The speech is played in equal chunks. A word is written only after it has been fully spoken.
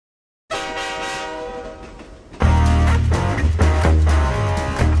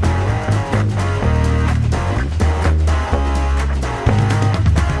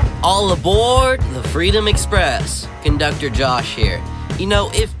All aboard the Freedom Express. Conductor Josh here. You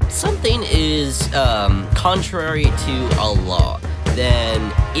know, if something is contrary to a law,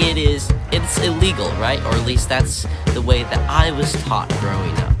 then it's illegal, right? Or at least that's the way that I was taught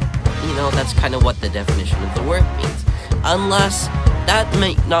growing up. You know, that's kind of what the definition of the word means. Unless that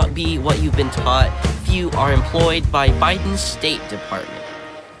might not be what you've been taught if you are employed by Biden's State Department.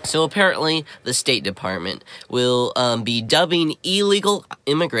 So apparently, the State Department will be dubbing illegal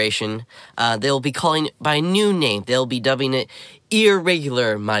immigration. They'll be calling it by a new name. They'll be dubbing it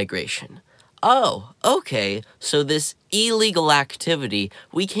irregular migration. Oh, okay. So this illegal activity,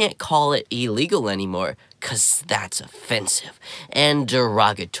 we can't call it illegal anymore, 'cause that's offensive and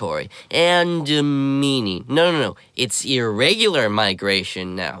derogatory and demeaning. No. It's irregular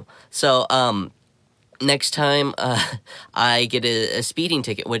migration now. So, next time I get a speeding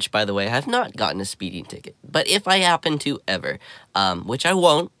ticket, which, by the way, I have not gotten a speeding ticket, but if I happen to ever, which I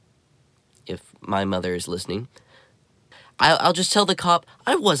won't, if my mother is listening, I'll just tell the cop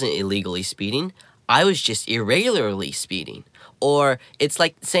I wasn't illegally speeding. I was just irregularly speeding. Or it's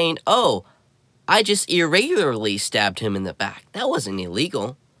like saying, oh, I just irregularly stabbed him in the back. That wasn't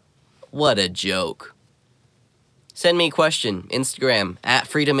illegal. What a joke. Send me a question, Instagram,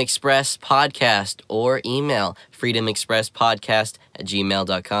 @Freedom Express Podcast, or email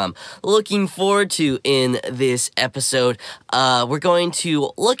freedomexpresspodcast@gmail.com. Looking forward to, in this episode, we're going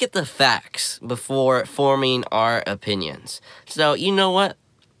to look at the facts before forming our opinions. So, you know what?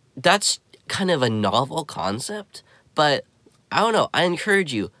 That's kind of a novel concept, but I don't know. I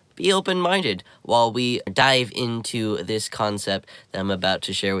encourage you, be open-minded while we dive into this concept that I'm about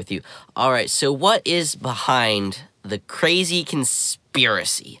to share with you. All right, so what is behind the crazy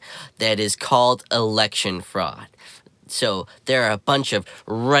conspiracy that is called election fraud? So there are a bunch of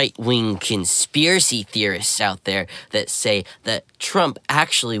right-wing conspiracy theorists out there that say that Trump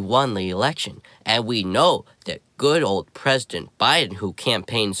actually won the election. And we know that good old President Biden, who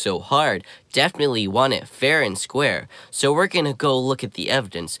campaigned so hard, definitely won it fair and square. So we're going to go look at the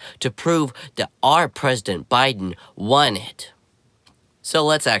evidence to prove that our President Biden won it. So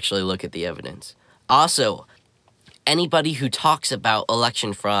let's actually look at the evidence. Also, anybody who talks about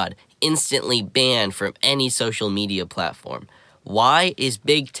election fraud instantly banned from any social media platform. Why is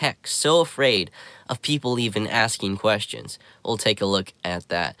big tech so afraid of people even asking questions? We'll take a look at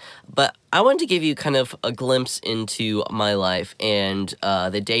that. But I wanted to give you kind of a glimpse into my life and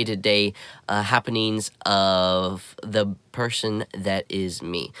the day-to-day happenings of the person that is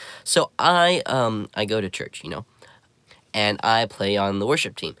me. So I go to church, you know, and I play on the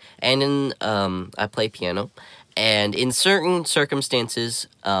worship team. And I play piano. And in certain circumstances,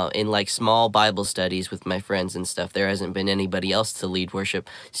 in like small Bible studies with my friends and stuff, there hasn't been anybody else to lead worship,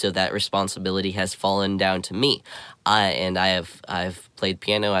 so that responsibility has fallen down to me. I've played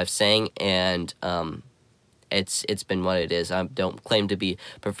piano, I've sang, and it's been what it is. I don't claim to be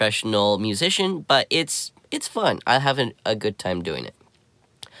a professional musician, but it's fun. I have a good time doing it.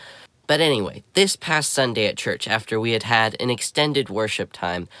 But anyway, this past Sunday at church, after we had an extended worship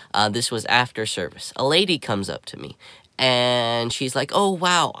time, this was after service, a lady comes up to me, and she's like, oh,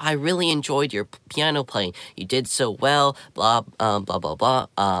 wow, I really enjoyed your piano playing. You did so well, blah, blah, blah,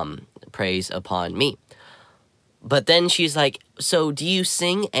 praise upon me. But then she's like, so do you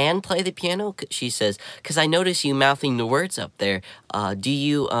sing and play the piano? She says, because I notice you mouthing the words up there. Do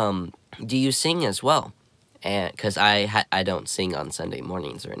you sing as well? And because I don't sing on Sunday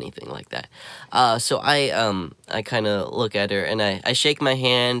mornings or anything like that. So I kind of look at her and I shake my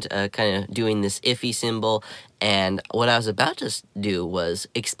hand, kind of doing this iffy symbol. And what I was about to do was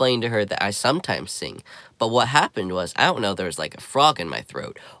explain to her that I sometimes sing. But what happened was, I don't know, there was like a frog in my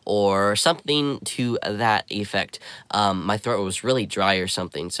throat or something to that effect. My throat was really dry or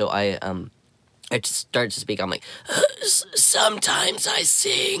something. So I just started to speak. I'm like, sometimes I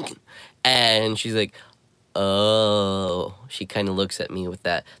sing. And she's like, oh, she kind of looks at me with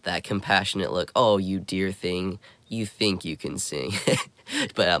that compassionate look. Oh, you dear thing, you think you can sing.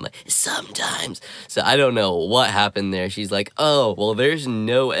 But I'm like, sometimes. So I don't know what happened there. She's like, oh, well, there's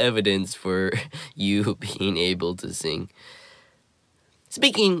no evidence for you being able to sing.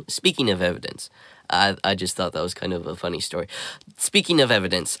 Speaking of evidence, I just thought that was kind of a funny story. Speaking of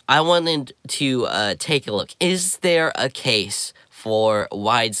evidence, I wanted to take a look. Is there a case for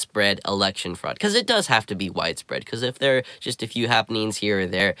widespread election fraud? Because it does have to be widespread, because if there are just a few happenings here or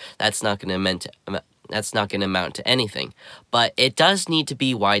there, that's not going to amount to anything. But it does need to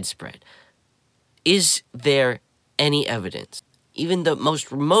be widespread. Is there any evidence, even the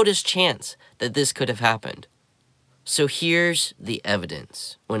most remotest chance, that this could have happened? So here's the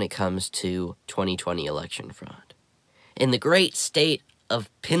evidence when it comes to 2020 election fraud. In the great state of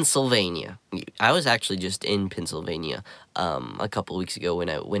Pennsylvania. I was actually just in Pennsylvania a couple weeks ago when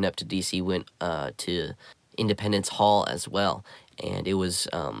I went up to D.C., went to Independence Hall as well, and it was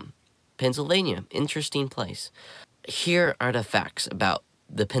Pennsylvania. Interesting place. Here are the facts about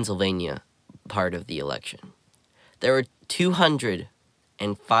the Pennsylvania part of the election. There were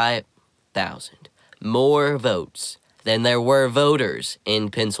 205,000 more votes than there were voters in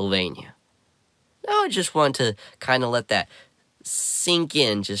Pennsylvania. Now I just want to kind of let that sink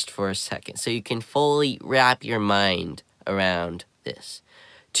in just for a second so you can fully wrap your mind around this.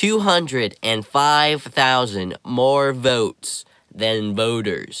 205,000 more votes than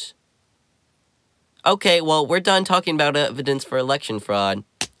voters. Okay, well, we're done talking about evidence for election fraud,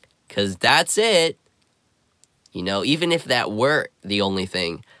 because that's it. You know, even if that were the only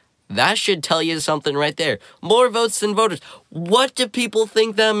thing, that should tell you something right there. More votes than voters. What do people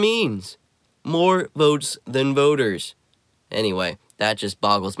think that means? More votes than voters. Anyway, that just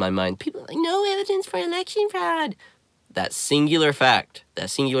boggles my mind. People are like, no evidence for election fraud. That singular fact, that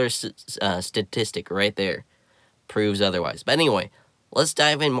singular statistic right there proves otherwise. But anyway, let's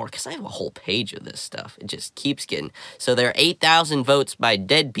dive in more, because I have a whole page of this stuff. It just keeps getting. So there are 8,000 votes by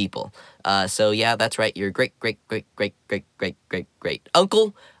dead people. So yeah, that's right. Your great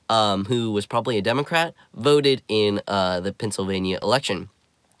uncle, who was probably a Democrat, voted in the Pennsylvania election.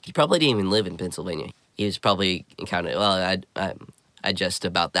 He probably didn't even live in Pennsylvania. He was probably counted. Well, I jest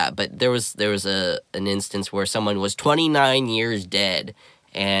about that, but there was an instance where someone was 29 years dead,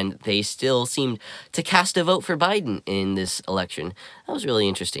 and they still seemed to cast a vote for Biden in this election. That was really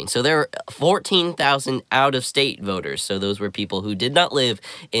interesting. So there were 14,000 out-of-state voters. So those were people who did not live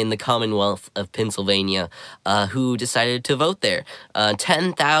in the Commonwealth of Pennsylvania who decided to vote there.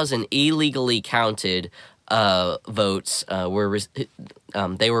 10,000 illegally counted votes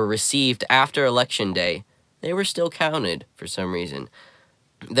they were received after Election Day. They were still counted for some reason.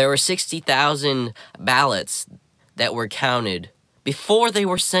 There were 60,000 ballots that were counted before they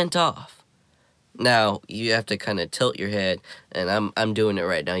were sent off. Now, you have to kind of tilt your head, and I'm doing it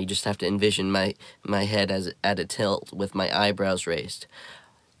right now. You just have to envision my head as at a tilt with my eyebrows raised.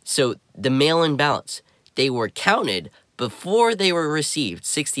 So the mail-in ballots, they were counted before they were received,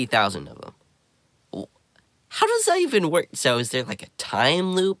 60,000 of them. How does that even work? So is there like a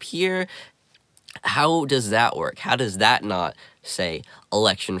time loop here? How does that work? How does that not say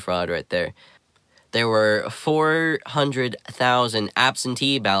election fraud right there? There were 400,000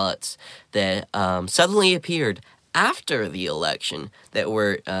 absentee ballots that suddenly appeared after the election that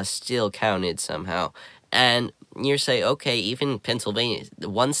were still counted somehow. And you say, okay, even Pennsylvania,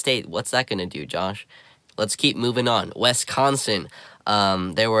 one state, what's that going to do, Josh? Let's keep moving on. Wisconsin.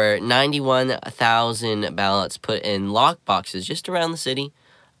 There were 91,000 ballots put in lock boxes just around the city,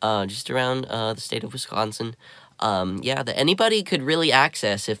 just around the state of Wisconsin. That anybody could really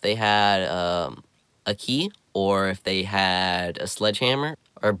access if they had a key, or if they had a sledgehammer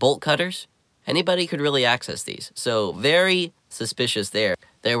or bolt cutters. Anybody could really access these. So very suspicious there.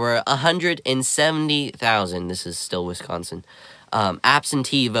 There were 170,000, this is still Wisconsin,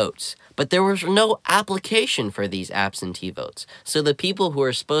 absentee votes. But there was no application for these absentee votes. So the people who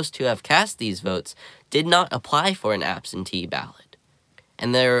were supposed to have cast these votes did not apply for an absentee ballot.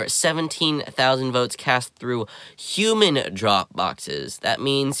 And there were 17,000 votes cast through human drop boxes. That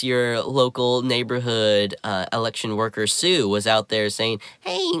means your local neighborhood election worker, Sue, was out there saying,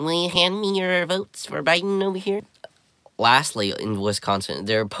 hey, will you hand me your votes for Biden over here? Lastly, in Wisconsin,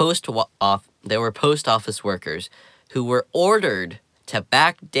 there were post office workers who were ordered to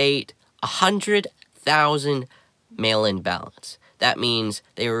backdate 100,000 mail-in ballots. That means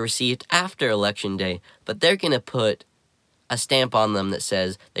they were received after Election Day, but they're going to put a stamp on them that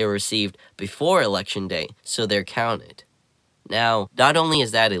says they were received before Election Day, so they're counted. Now, not only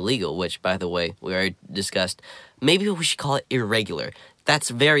is that illegal, which, by the way, we already discussed, maybe we should call it irregular. That's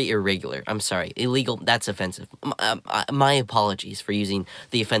very irregular. I'm sorry. Illegal, that's offensive. My apologies for using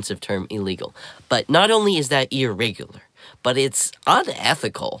the offensive term illegal. But not only is that irregular, but it's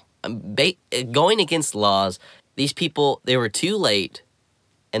unethical. Going against laws. These people, they were too late.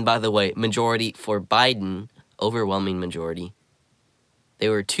 And by the way, majority for Biden, overwhelming majority. They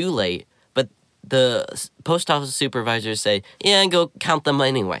were too late, but the post office supervisors say, yeah, go count them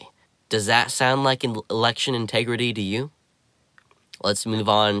anyway. Does that sound like election integrity to you? Let's move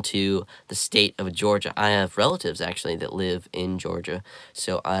on to the state of Georgia. I have relatives, actually, that live in Georgia,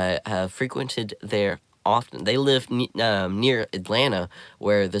 so I have frequented there often. They live near Atlanta,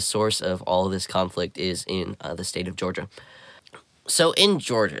 where the source of all of this conflict is in the state of Georgia. So in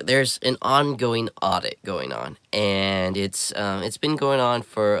Georgia, there's an ongoing audit going on, and it's been going on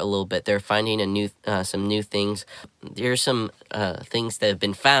for a little bit. They're finding some new things. There's some things that have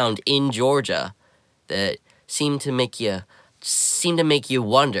been found in Georgia that seem to make you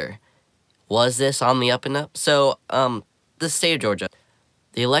wonder, was this on the up and up? So the state of Georgia,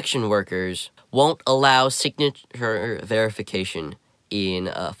 the election workers won't allow signature verification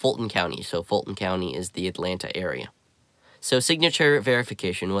in Fulton County. So Fulton County is the Atlanta area. So signature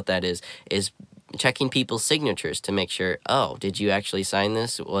verification, what that is checking people's signatures to make sure, oh, did you actually sign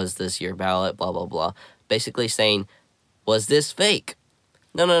this? Was this your ballot? Blah, blah, blah. Basically saying, was this fake?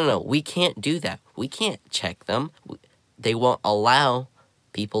 No. We can't do that. We can't check them. They won't allow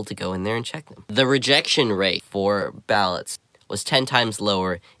people to go in there and check them. The rejection rate for ballots was 10 times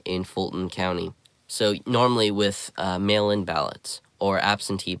lower in Fulton County. So normally with mail-in ballots or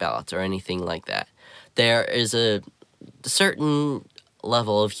absentee ballots or anything like that, there is a certain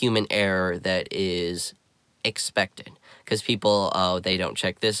level of human error that is expected, because people, they don't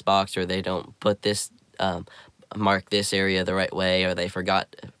check this box, or they don't put this, mark this area the right way, or they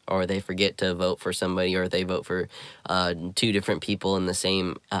forget to vote for somebody, or they vote for two different people in the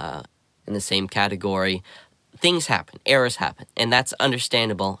same category. Things happen, errors happen, and that's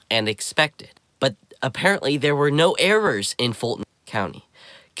understandable and expected. But apparently there were no errors in Fulton County,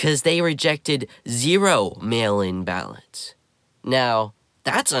 because they rejected 0 mail-in ballots. Now,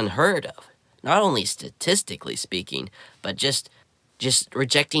 that's unheard of. Not only statistically speaking, but just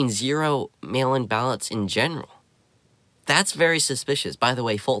rejecting 0 mail-in ballots in general. That's very suspicious. By the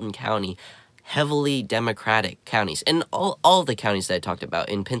way, Fulton County, heavily Democratic counties. And all the counties that I talked about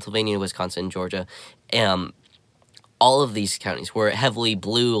in Pennsylvania, Wisconsin, Georgia, all of these counties were heavily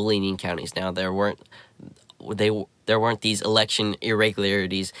blue-leaning counties. Now, there weren't these election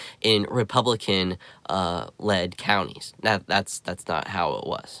irregularities in Republican led counties. That's not how it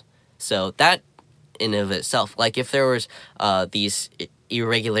was. So that in of itself, like if there was these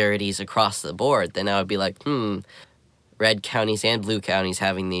irregularities across the board, then I would be like, red counties and blue counties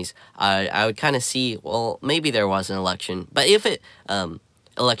having these, I would kind of see, well, maybe there was an election. But if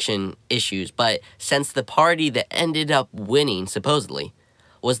election issues, but since the party that ended up winning, supposedly,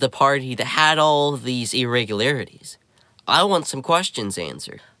 was the party that had all of these irregularities, I want some questions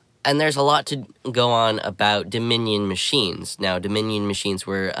answered. And there's a lot to go on about Dominion machines. Now, Dominion machines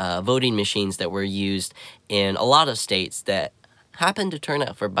were voting machines that were used in a lot of states that happened to turn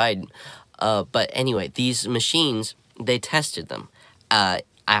out for Biden. But anyway, these machines, they tested them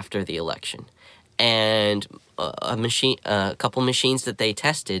after the election. And a couple machines that they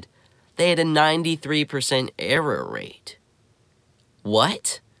tested, they had a 93% error rate.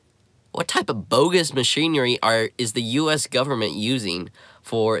 What? What type of bogus machinery is the U.S. government using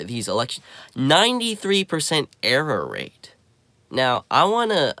for these elections? 93% error rate. Now, I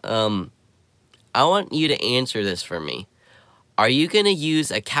want you to answer this for me. Are you going to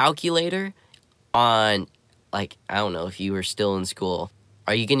use a calculator on, like, I don't know if you were still in school.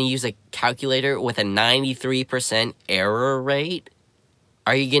 Are you going to use a calculator with a 93% error rate?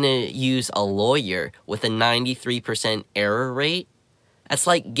 Are you going to use a lawyer with a 93% error rate? That's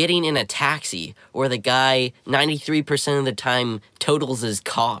like getting in a taxi where the guy 93% of the time totals his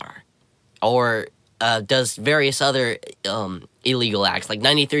car, or does various other illegal acts, like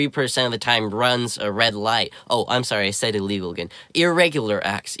 93% of the time runs a red light. Oh, I'm sorry, I said illegal again. Irregular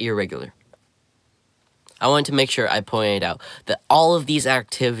acts, irregular. I want to make sure I pointed out that all of these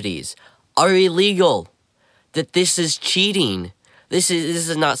activities are illegal, that this is cheating. This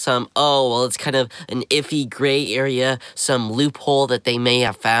is not some, it's kind of an iffy gray area, some loophole that they may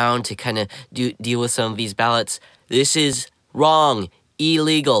have found to kind of deal with some of these ballots. This is wrong,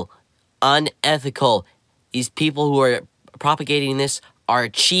 illegal, unethical. These people who are propagating this are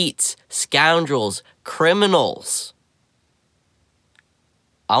cheats, scoundrels, criminals.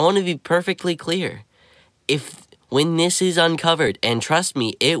 I want to be perfectly clear. When this is uncovered, and trust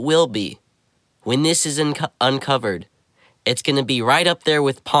me, it will be, when this is uncovered, it's going to be right up there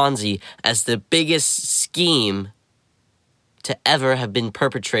with Ponzi as the biggest scheme to ever have been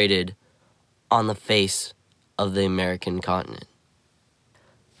perpetrated on the face of the American continent.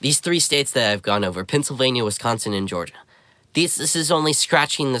 These 3 states that I've gone over, Pennsylvania, Wisconsin, and Georgia, this is only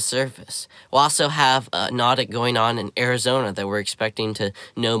scratching the surface. We'll also have an audit going on in Arizona that we're expecting to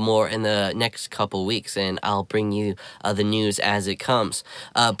know more in the next couple weeks, and I'll bring you the news as it comes.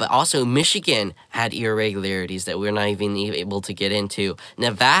 But also Michigan had irregularities that we're not even able to get into.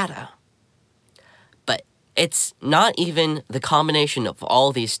 Nevada. But it's not even the combination of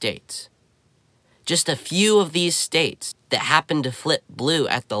all these states. Just a few of these states that happened to flip blue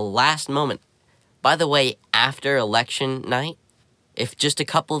at the last moment. By the way, after election night, If just a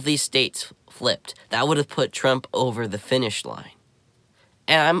couple of these states flipped, that would have put Trump over the finish line.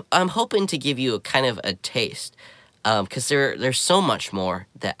 And I'm hoping to give you a kind of a taste, because there's so much more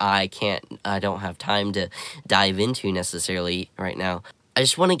that I don't have time to dive into necessarily right now. I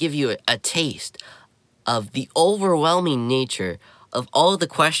just want to give you a taste of the overwhelming nature of all the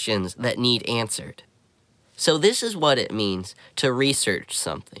questions that need answered. So this is what it means to research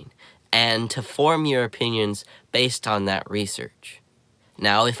something and to form your opinions based on that research.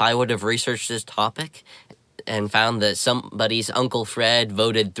 Now, if I would have researched this topic and found that somebody's Uncle Fred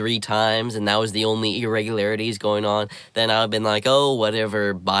voted 3 times and that was the only irregularities going on, then I would have been like, oh,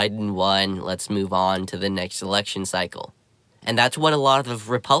 whatever, Biden won, let's move on to the next election cycle. And that's what a lot of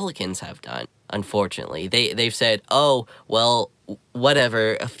Republicans have done, unfortunately. They've said, oh, well,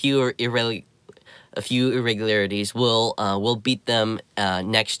 whatever, a few irregularities, we'll beat them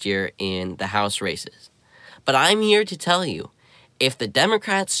next year in the House races. But I'm here to tell you, if the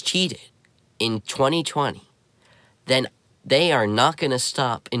Democrats cheated in 2020, then they are not going to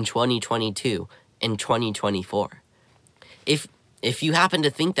stop in 2022 and 2024. If you happen to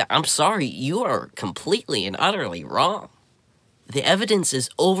think that, I'm sorry, you are completely and utterly wrong. The evidence is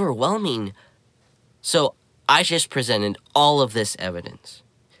overwhelming. So I just presented all of this evidence.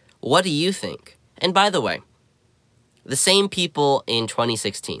 What do you think? And by the way, the same people in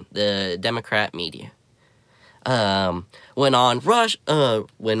 2016, the Democrat media, went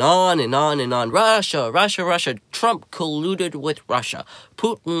on and on. Russia. Trump colluded with Russia.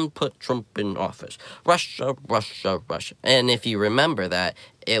 Putin put Trump in office. Russia. And if you remember that,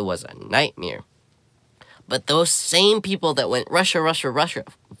 it was a nightmare. But those same people that went Russia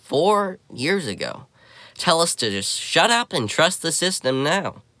 4 years ago tell us to just shut up and trust the system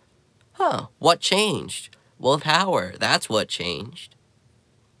now. What changed? Well, power. That's what changed.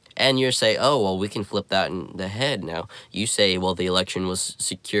 And you say, oh, well, we can flip that in the head now. You say, well, the election was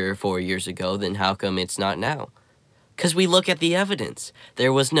secure 4 years ago, then how come it's not now? Because we look at the evidence.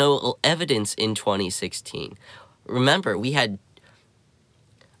 There was no evidence in 2016. Remember, we had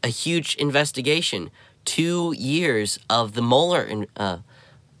a huge investigation, 2 years of the Mueller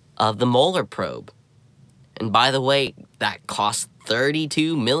probe. And by the way, that cost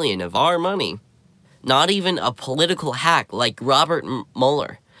 $32 million of our money. Not even a political hack like Robert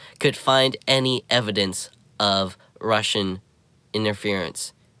Mueller could find any evidence of Russian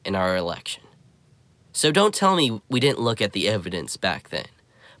interference in our election. So don't tell me we didn't look at the evidence back then.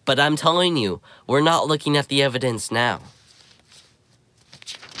 But I'm telling you, we're not looking at the evidence now.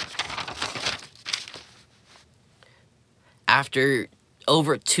 After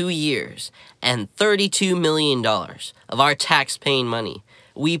over 2 years and $32 million of our tax-paying money,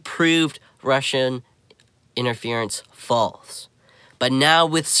 we proved Russian interference false. But now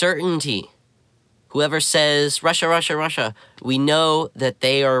with certainty, whoever says Russia, we know that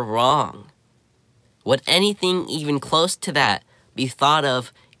they are wrong. Would anything even close to that be thought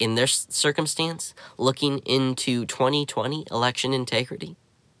of in their circumstance, looking into 2020 election integrity?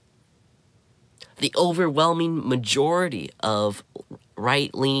 The overwhelming majority of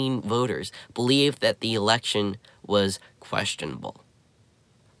right-leaning voters believe that the election was questionable.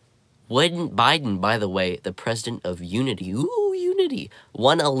 Wouldn't Biden, by the way, the president of unity,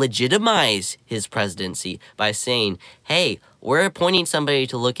 want to legitimize his presidency by saying, hey, we're appointing somebody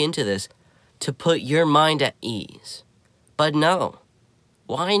to look into this to put your mind at ease. But no.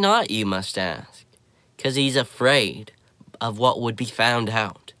 Why not, you must ask? Because he's afraid of what would be found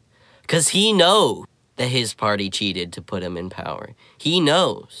out. Because he knows that his party cheated to put him in power. He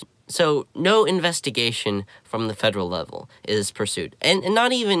knows. So no investigation from the federal level is pursued. And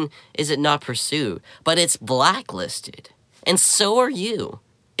not even is it not pursued, but it's blacklisted. And so are you,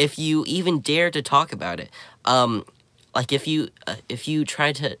 if you even dare to talk about it. Like if you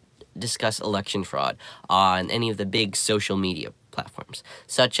try to discuss election fraud on any of the big social media platforms,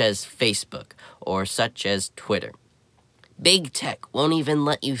 such as Facebook or such as Twitter, big tech won't even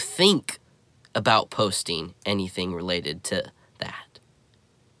let you think about posting anything related to that.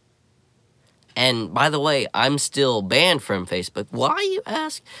 And by the way, I'm still banned from Facebook. Why, you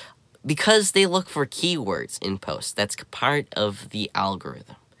ask? Because they look for keywords in posts. That's part of the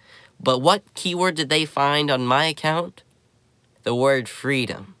algorithm. But what keyword did they find on my account? The word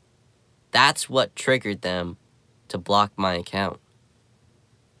freedom. That's what triggered them to block my account.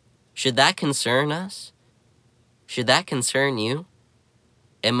 Should that concern us? Should that concern you?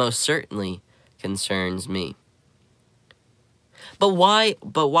 It most certainly concerns me. But why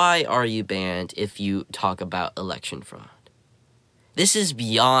are you banned if you talk about election fraud? This is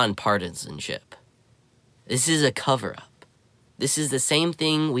beyond partisanship. This is a cover-up. This is the same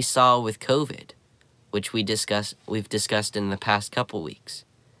thing we saw with COVID. which we've discussed in the past couple weeks.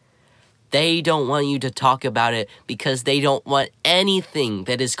 They don't want you to talk about it because they don't want anything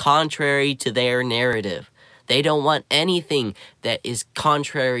that is contrary to their narrative. They don't want anything that is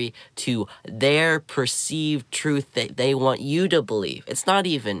contrary to their perceived truth that they want you to believe. It's not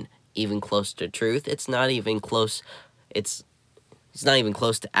even close to truth. It's not even close. It's not even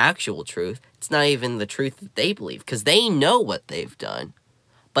close to actual truth. It's not even the truth that they believe, because they know what they've done.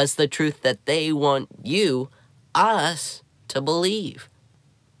 But it's the truth that they want us, to believe.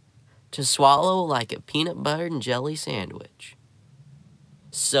 To swallow like a peanut butter and jelly sandwich.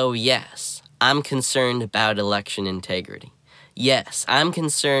 So yes, I'm concerned about election integrity. Yes, I'm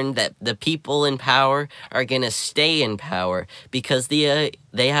concerned that the people in power are going to stay in power because they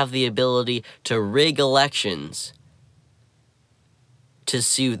have the ability to rig elections to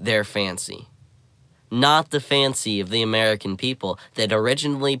suit their fancy. Not the fancy of the American people that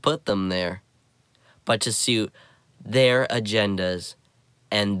originally put them there, but to suit their agendas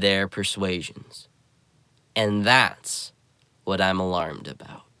and their persuasions. And that's what I'm alarmed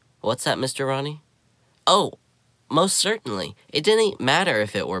about. What's that, Mr. Ronnie? Oh, most certainly. It didn't matter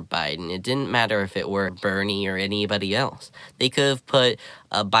if it were Biden. It didn't matter if it were Bernie or anybody else. They could have put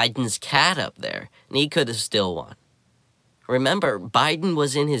Biden's cat up there, and he could have still won. Remember, Biden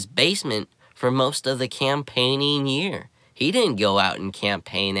was in his basement for most of the campaigning year. He didn't go out and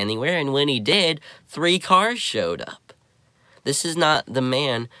campaign anywhere, and when he did, 3 cars showed up. This is not the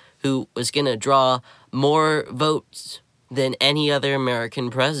man who was going to draw more votes than any other American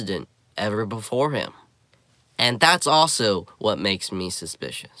president ever before him. And that's also what makes me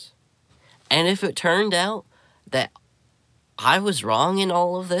suspicious. And if it turned out that I was wrong in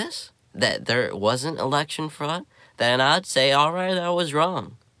all of this, that there wasn't election fraud, then I'd say, all right, I was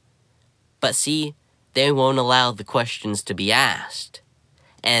wrong. But see, they won't allow the questions to be asked.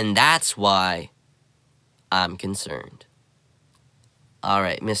 And that's why I'm concerned. All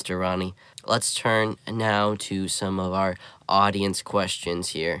right, Mr. Ronnie, let's turn now to some of our audience questions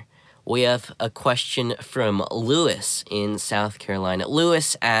here. We have a question from Lewis in South Carolina.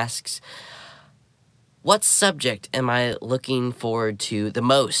 Lewis asks, what subject am I looking forward to the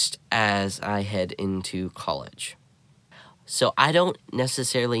most as I head into college? So I don't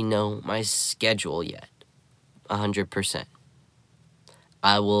necessarily know my schedule yet, 100%.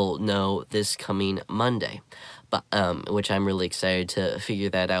 I will know this coming Monday, but which I'm really excited to figure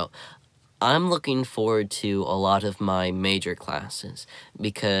that out. I'm looking forward to a lot of my major classes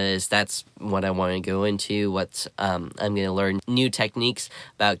because that's what I want to go into. I'm going to learn new techniques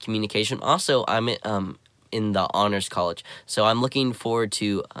about communication. Also, I'm in the honors college, so I'm looking forward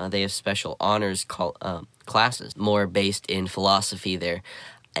to. They have special honors classes, more based in philosophy there,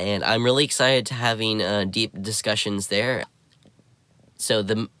 and I'm really excited to having deep discussions there. So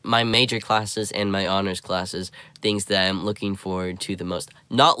my major classes and my honors classes, things that I'm looking forward to the most.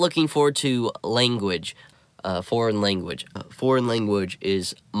 Not looking forward to language, foreign language. Foreign language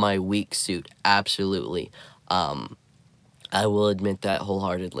is my weak suit, absolutely. I will admit that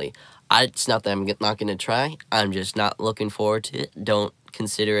wholeheartedly. It's not that I'm not going to try. I'm just not looking forward to it. Don't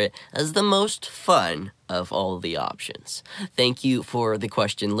consider it as the most fun of all the options. Thank you for the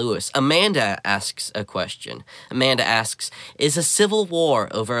question, Lewis. Amanda asks a question. Amanda asks, is a civil war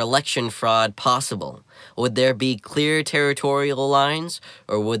over election fraud possible? Would there be clear territorial lines,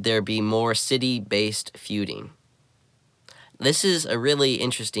 or would there be more city-based feuding? This is a really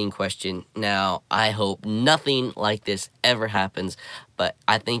interesting question. Now, I hope nothing like this ever happens, but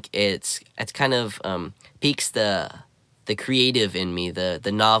I think it's kind of piques the creative in me,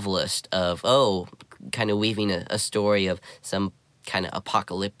 the novelist of, kind of weaving a story of some kind of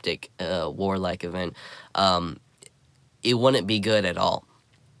apocalyptic warlike event. It wouldn't be good at all.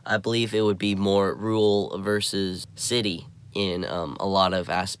 I believe it would be more rural versus city in a lot of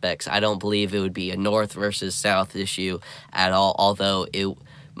aspects. I don't believe it would be a north versus south issue at all, although it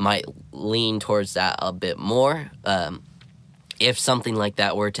might lean towards that a bit more if something like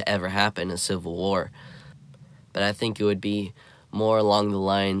that were to ever happen, a civil war. But I think it would be more along the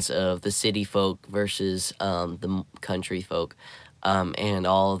lines of the city folk versus the country folk, and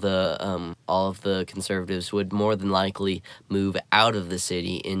all of the conservatives would more than likely move out of the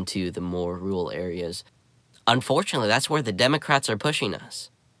city into the more rural areas. Unfortunately, that's where the Democrats are pushing us.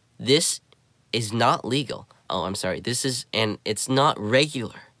 This is not legal. And it's not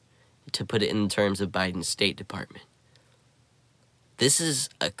regular, to put it in terms of Biden's State Department. This is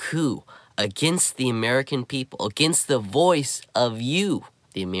a coup against the American people, against the voice of you,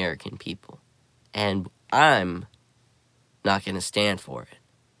 the American people. And I'm not going to stand for it.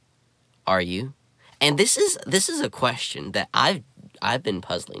 Are you? And this is a question that I've been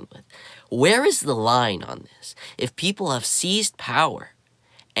puzzling with. Where is the line on this? If people have seized power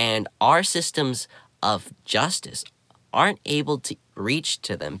and our systems of justice aren't able to reach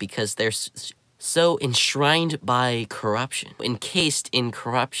to them because they're so enshrined by corruption, encased in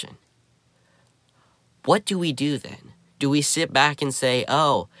corruption, what do we do then? Do we sit back and say,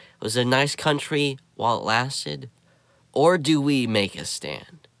 oh, it was a nice country while it lasted? Or do we make a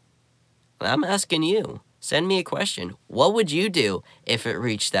stand? I'm asking you. Send me a question. What would you do if it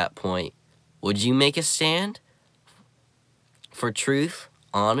reached that point? Would you make a stand for truth,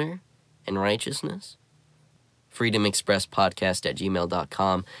 honor, and righteousness?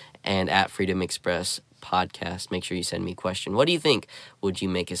 freedomexpresspodcast@gmail.com and at Freedom Express Podcast. Make sure you send me a question. What do you think? Would you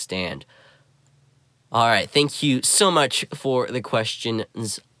make a stand? All right. Thank you so much for the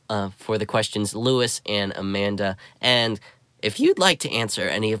questions, Lewis and Amanda. And if you'd like to answer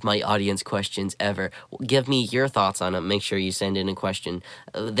any of my audience questions ever, give me your thoughts on them. Make sure you send in a question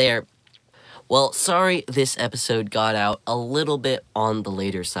there. Well, sorry this episode got out a little bit on the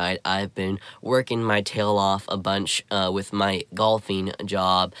later side. I've been working my tail off a bunch with my golfing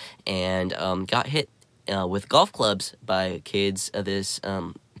job and got hit with golf clubs by kids this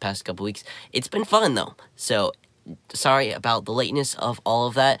past couple weeks. It's been fun, though. So sorry about the lateness of all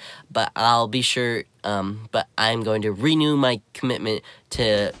of that, but I'll be sure, but I'm going to renew my commitment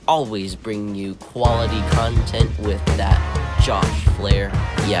to always bring you quality content with that Josh Flair.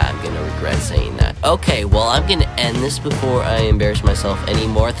 Yeah, I'm going to regret saying that. Okay, well, I'm going to end this before I embarrass myself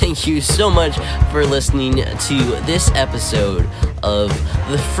anymore. Thank you so much for listening to this episode of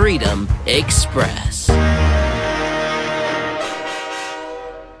the Freedom Express.